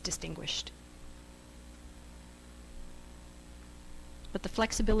how it's distinguished. But the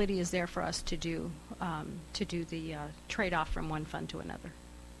flexibility is there for us to do the trade-off from one fund to another.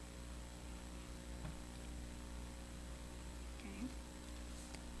 Okay.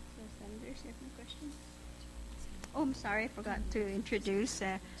 So, Senators, you have any questions? Oh, I'm sorry, I forgot to introduce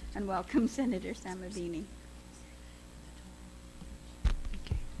and welcome Senator Samabini.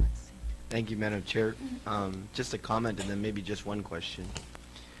 Thank you, Madam Chair. Just a comment and then maybe just one question.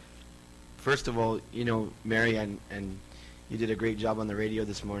 First of all, you know, Mary, and you did a great job on the radio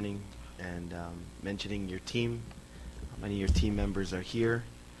this morning and mentioning your team. Many of your team members are here,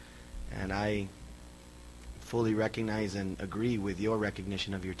 and I fully recognize and agree with your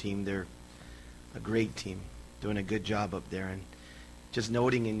recognition of your team. They're a great team, doing a good job up there. And just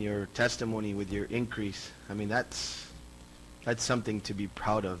noting in your testimony with your increase, I mean, that's something to be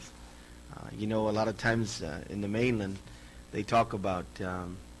proud of. You know, a lot of times in the mainland, they talk about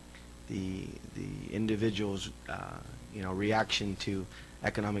the individual's you know, reaction to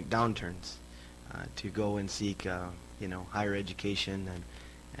economic downturns, to go and seek you know, higher education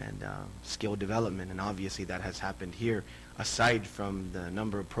and skill development, and obviously that has happened here, aside from the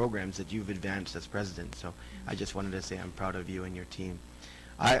number of programs that you've advanced as president. So I just wanted to say I'm proud of you and your team.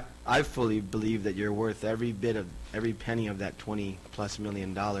 I fully believe that you're worth every penny of that $20+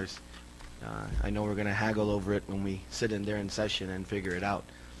 million. I know we're going to haggle over it when we sit in there in session and figure it out.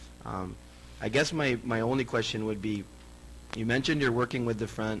 I guess my only question would be, you mentioned you're working with the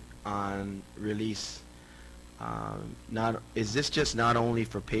front on release. Is this just not only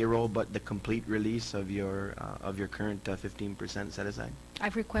for payroll, but the complete release of your current 15% set aside?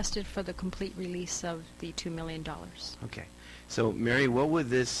 I've requested for the complete release of the $2 million. Okay. So, Mary, what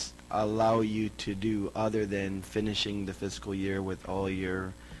would this allow you to do other than finishing the fiscal year with all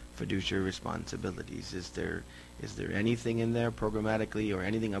your fiduciary responsibilities? Is there anything in there programmatically or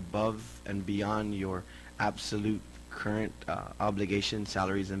anything above and beyond your absolute current obligations,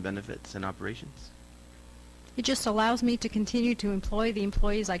 salaries and benefits and operations? It just allows me to continue to employ the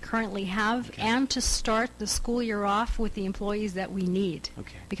employees I currently have, okay, and to start the school year off with the employees that we need.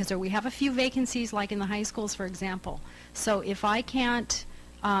 Okay. Because we have a few vacancies, like in the high schools, for example. So if I can't,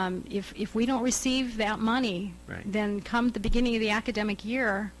 if we don't receive that money, right, then come the beginning of the academic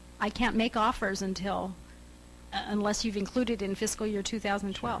year, I can't make offers until, unless you've included in fiscal year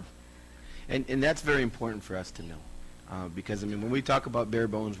 2012. Sure. And that's very important for us to know. Because, I mean, when we talk about bare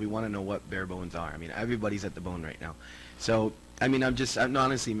bones, we want to know what bare bones are. I mean, everybody's at the bone right now. So, I mean, I'm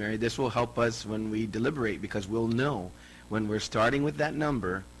honestly, Mary, this will help us when we deliberate, because we'll know when we're starting with that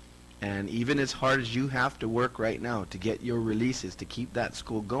number, and even as hard as you have to work right now to get your releases to keep that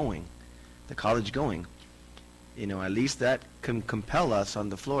school going, the college going, you know, at least that can compel us on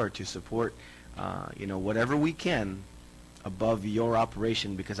the floor to support, you know, whatever we can above your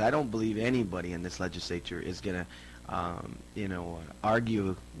operation, because I don't believe anybody in this legislature is going to you know,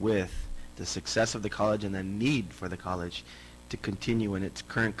 argue with the success of the college and the need for the college to continue in its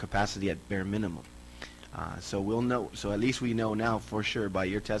current capacity at bare minimum. So we'll know. So at least we know now for sure by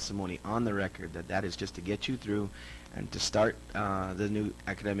your testimony on the record that that is just to get you through and to start the new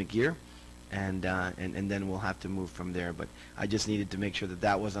academic year, and then we'll have to move from there. But I just needed to make sure that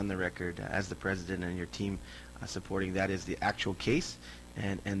that was on the record as the president and your team supporting that is the actual case,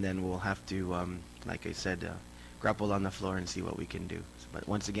 and then we'll have to, like I said, grapple on the floor and see what we can do. But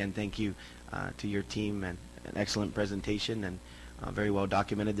once again, thank you to your team, and an excellent presentation, and very well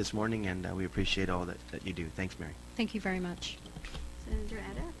documented this morning, and we appreciate all that you do. Thanks, Mary. Thank you very much. Senator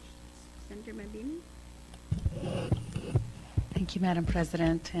Ada? Senator Mabini? Thank you, Madam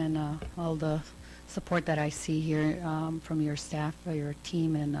President, and all the support that I see here from your staff, your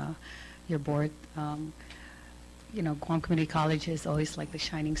team, and your board. You know, Guam Community College is always like the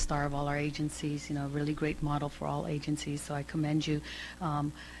shining star of all our agencies, you know, really great model for all agencies, so I commend you.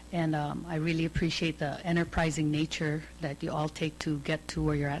 And I really appreciate the enterprising nature that you all take to get to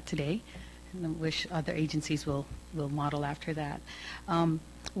where you're at today, and I wish other agencies will model after that.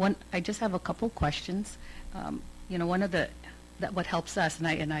 I just have a couple questions. You know, one of what helps us,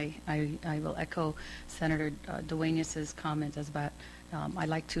 and I will echo Senator Dueñas's comments as about I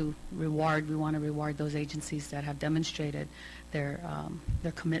like to we want to reward those agencies that have demonstrated their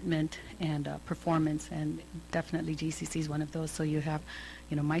commitment and performance, and definitely GCC is one of those. So you have,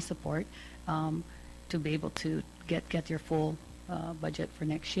 you know, my support to be able to get your full budget for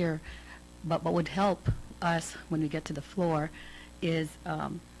next year. But what would help us when we get to the floor is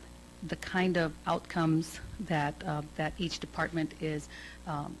the kind of outcomes that each department is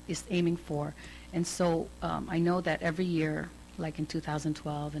aiming for. And so I know that every year, like in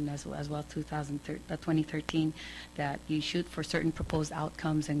 2012 and as well 2013, that you shoot for certain proposed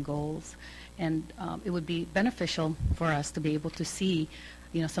outcomes and goals. And it would be beneficial for us to be able to see,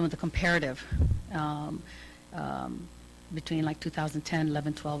 you know, some of the comparative between like 2010,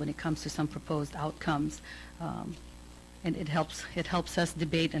 11, 12 when it comes to some proposed outcomes. And it helps us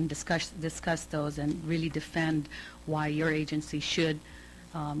debate and discuss those and really defend why your agency should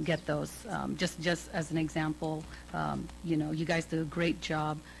get those. Just as an example, you know, you guys do a great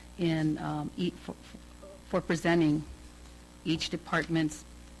job in for presenting each department's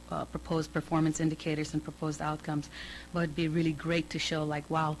proposed performance indicators and proposed outcomes. But it'd be really great to show, like,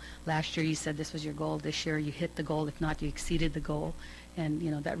 wow, last year you said this was your goal, this year you hit the goal, if not you exceeded the goal, and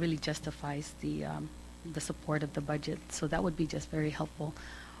you know that really justifies the support of the budget. So that would be just very helpful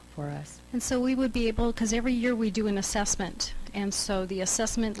for us. And so we would be able, because every year we do an assessment, and so the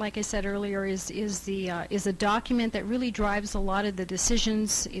assessment, like I said earlier, is a document that really drives a lot of the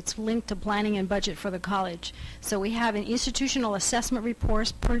decisions. It's linked to planning and budget for the college. So we have an institutional assessment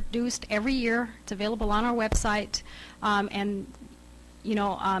report produced every year. It's available on our website, and you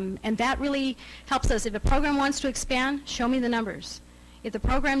know, and that really helps us. If a program wants to expand, show me the numbers. If the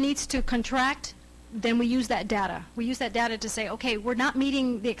program needs to contract, then we use that data. We use that data to say, okay, we're not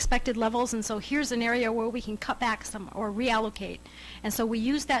meeting the expected levels, and so here's an area where we can cut back some or reallocate. And so we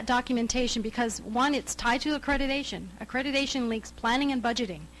use that documentation because, one, it's tied to accreditation. Accreditation links planning and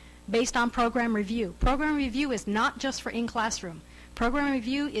budgeting based on program review. Program review is not just for in-classroom. Program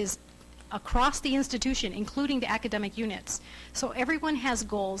review is across the institution, including the academic units. So everyone has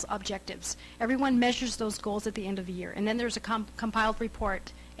goals, objectives. Everyone measures those goals at the end of the year. And then there's a compiled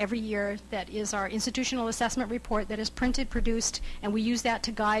report every year that is our institutional assessment report that is printed, produced, and we use that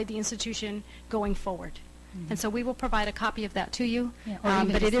to guide the institution going forward. And so we will provide a copy of that to you, Yeah,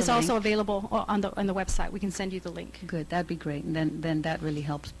 but it is also available on the website. We can send you the link. Good, that'd be great, and then that really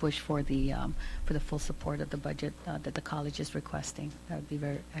helps push for the full support of the budget that the college is requesting. That would be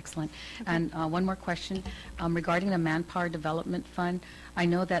very excellent. Okay. And one more question regarding the Manpower Development Fund. I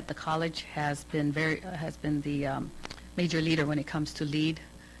know that the college has been the major leader when it comes to LEED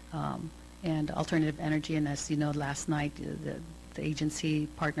and alternative energy, and as you know, last night the agency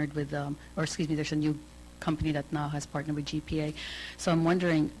partnered with, there's a new company that now has partnered with GPA. So I'm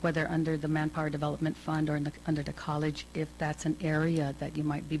wondering whether under the Manpower Development Fund or under the college, if that's an area that you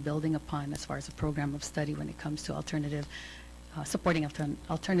might be building upon as far as a program of study when it comes to supporting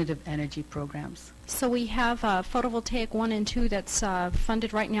alternative energy programs. So we have Photovoltaic 1 and 2 that's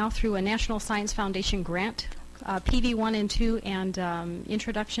funded right now through a National Science Foundation grant. PV 1 and 2 and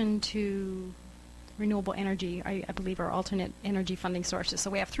Introduction to Renewable Energy, I believe, are alternate energy funding sources.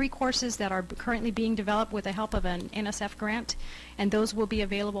 So we have 3 courses that are currently being developed with the help of an NSF grant, and those will be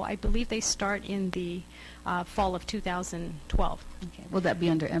available. I believe they start in the fall of 2012. Okay. Will that be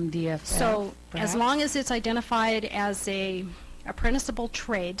under MDF? So perhaps? As long as it's identified as a apprenticeable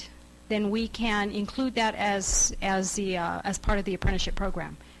trade, then we can include that as part of the apprenticeship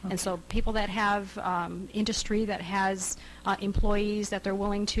program. Okay. And so people that have industry that has employees that they're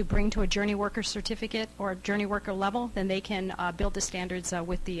willing to bring to a journey worker certificate or journey worker level, then they can build the standards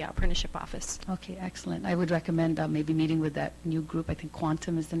with the apprenticeship office. Okay, excellent. I would recommend maybe meeting with that new group. I think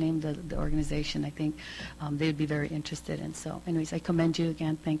Quantum is the name of the organization. I think they would be very interested in. So anyways, I commend you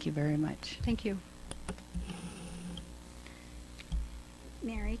again. Thank you very much. Thank you.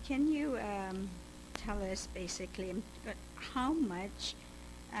 Mary, can you tell us basically how much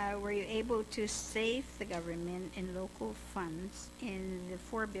were you able to save the government in local funds in the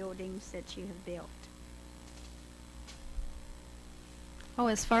 4 buildings that you have built? Oh,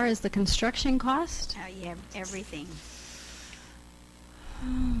 as far as the construction cost? Yeah, everything.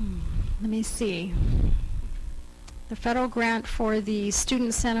 Let me see. The federal grant for the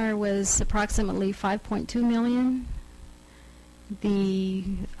student center was approximately $5.2 million. The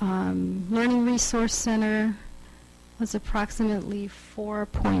Learning Resource Center was approximately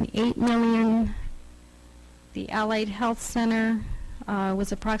 $4.8 million. The Allied Health Center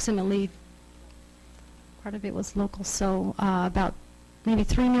was approximately, part of it was local, so about maybe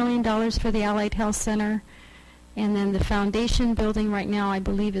 $3 million for the Allied Health Center. And then the foundation building right now, I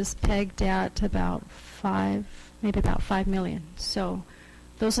believe, is pegged at about maybe about $5 million. So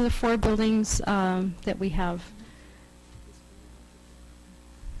those are the 4 buildings that we have.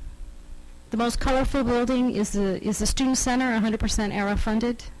 The most colorful building is the Student Center, 100% ERA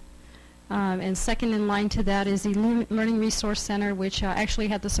funded. And second in line to that is the Learning Resource Center, which actually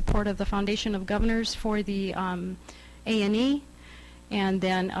had the support of the Foundation of Governors for the A&E, and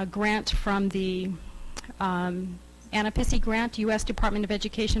then a grant from the Anapissi grant, U.S. Department of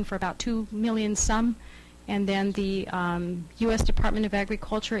Education, for about $2 million some. And then the U.S. Department of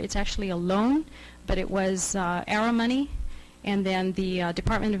Agriculture, it's actually a loan, but it was ERA money. And then the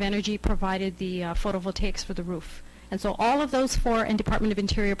Department of Energy provided the photovoltaics for the roof. And so all of those 4, and Department of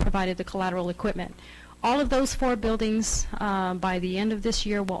Interior provided the collateral equipment. All of those 4 buildings by the end of this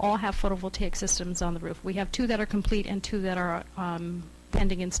year will all have photovoltaic systems on the roof. We have 2 that are complete and 2 that are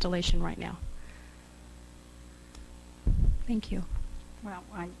pending installation right now. Thank you. Well,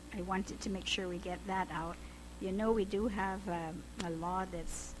 I wanted to make sure we get that out. You know, we do have a law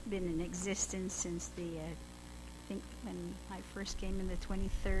that's been in existence since the, I think when I first came in the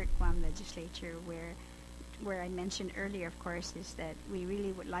 23rd Guam Legislature, where I mentioned earlier, of course, is that we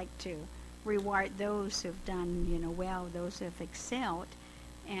really would like to reward those who've done, you know, well, those who have excelled.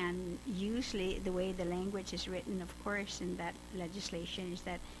 And usually the way the language is written, of course, in that legislation is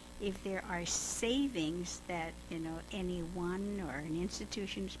that if there are savings that, you know, anyone or an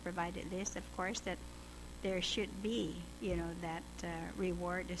institution has provided this, of course, that there should be, you know, that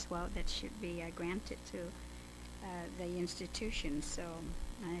reward as well that should be granted to the institution. So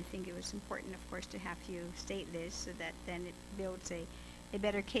I think it was important, of course, to have you state this so that then it builds a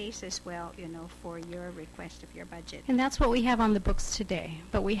better case as well, you know, for your request of your budget. And that's what we have on the books today.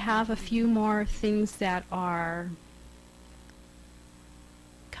 But we have a few more things that are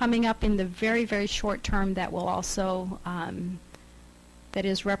coming up in the very, very short term that will also, that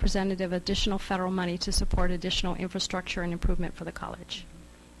is representative of additional federal money to support additional infrastructure and improvement for the college.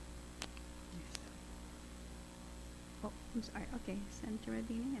 Oh, I'm sorry. Okay, Senator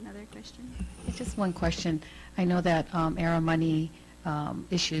Medina, another question? Just one question. I know that ERA money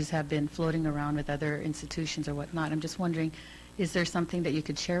issues have been floating around with other institutions or whatnot. I'm just wondering, is there something that you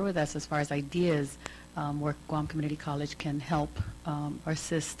could share with us as far as ideas where Guam Community College can help or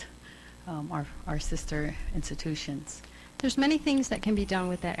assist our sister institutions? There's many things that can be done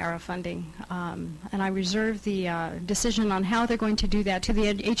with that ERA funding, and I reserve the decision on how they're going to do that to the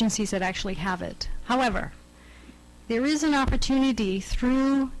agencies that actually have it. However, there is an opportunity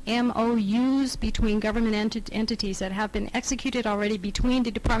through MOUs between government entities that have been executed already between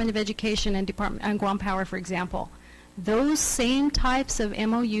the Department of Education and Guam Power, for example. Those same types of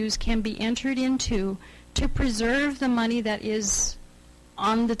MOUs can be entered into to preserve the money that is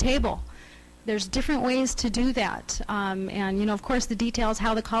on the table. There's different ways to do that. And, you know, of course, the details,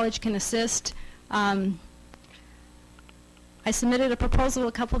 how the college can assist. I submitted a proposal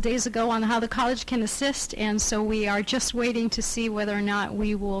a couple days ago on how the college can assist, and so we are just waiting to see whether or not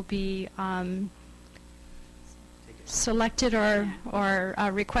we will be selected or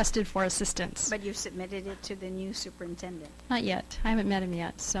requested for assistance. But you submitted it to the new superintendent? Not yet. I haven't met him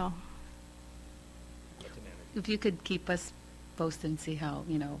yet, so. If you could keep us posted and see how,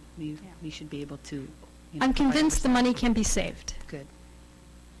 you know, we should be able to, you know, I'm convinced the money can be saved. Good.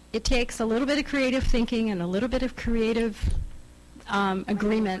 It takes a little bit of creative thinking and a little bit of creative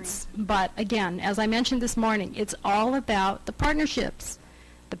agreements. But again, as I mentioned this morning, it's all about the partnerships.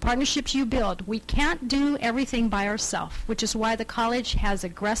 The partnerships you build. We can't do everything by ourselves, which is why the college has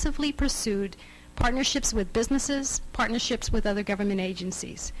aggressively pursued partnerships with businesses, partnerships with other government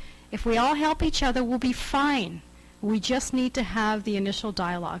agencies. If we all help each other, we'll be fine. We just need to have the initial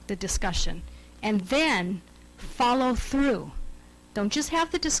dialogue, the discussion, and then follow through. Don't just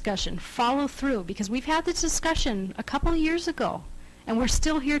have the discussion, follow through, because we've had this discussion a couple of years ago, and we're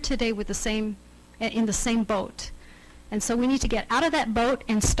still here today with the same, in the same boat. And so we need to get out of that boat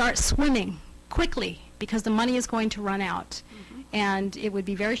and start swimming quickly because the money is going to run out. And it would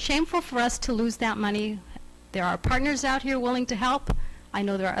be very shameful for us to lose that money. There are partners out here willing to help. I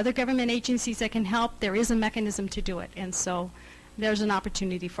know there are other government agencies that can help. There is a mechanism to do it. And so there's an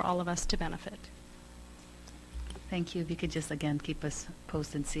opportunity for all of us to benefit. Thank you. If you could just, again, keep us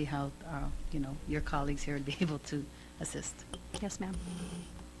posted and see how, your colleagues here would be able to assist. Yes, ma'am.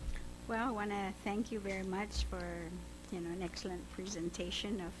 Well, I want to thank you very much for, an excellent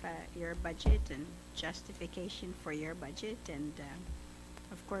presentation of your budget and justification for your budget, and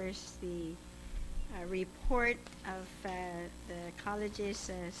of course the report of the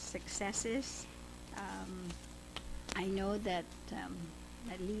college's successes. I know that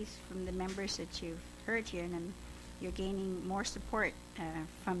at least from the members that you've heard here, and you're gaining more support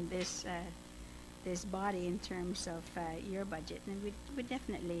from this body in terms of your budget, and we would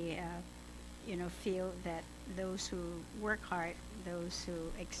definitely feel that those who work hard, those who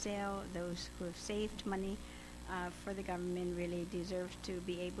excel, those who have saved money for the government really deserve to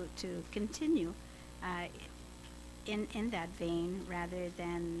be able to continue in that vein, rather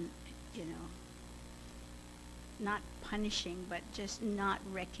than not punishing, but just not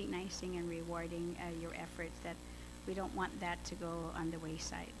recognizing and rewarding your efforts. That we don't want that to go on the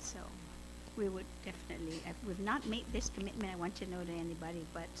wayside. So we would definitely, we've not made this commitment, I want to know to anybody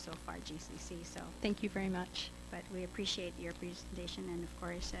but so far GCC. So Thank you very much. but we appreciate your presentation, and of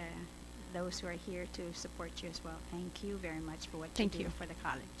course those who are here to support you as well. Thank you very much for what Thank you do you. for the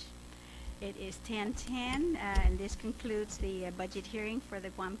college. It is 10:10, and this concludes the budget hearing for the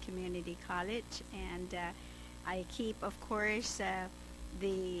Guam Community College. And I keep, of course,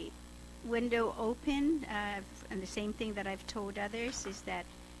 the window open, and the same thing that I've told others is that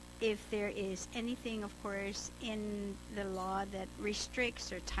if there is anything, of course, in the law that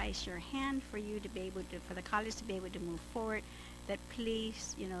restricts or ties your hand for you to be able to, for the college to be able to move forward, that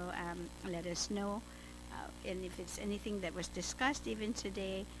please, let us know. And if it's anything that was discussed even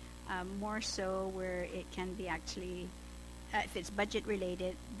today, more so where it can be actually, if it's budget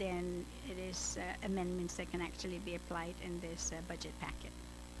related, then it is amendments that can actually be applied in this budget packet.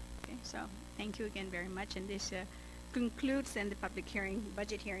 Okay, so thank you again very much, and this concludes then the public hearing,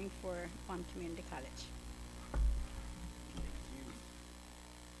 budget hearing for Guam Community College.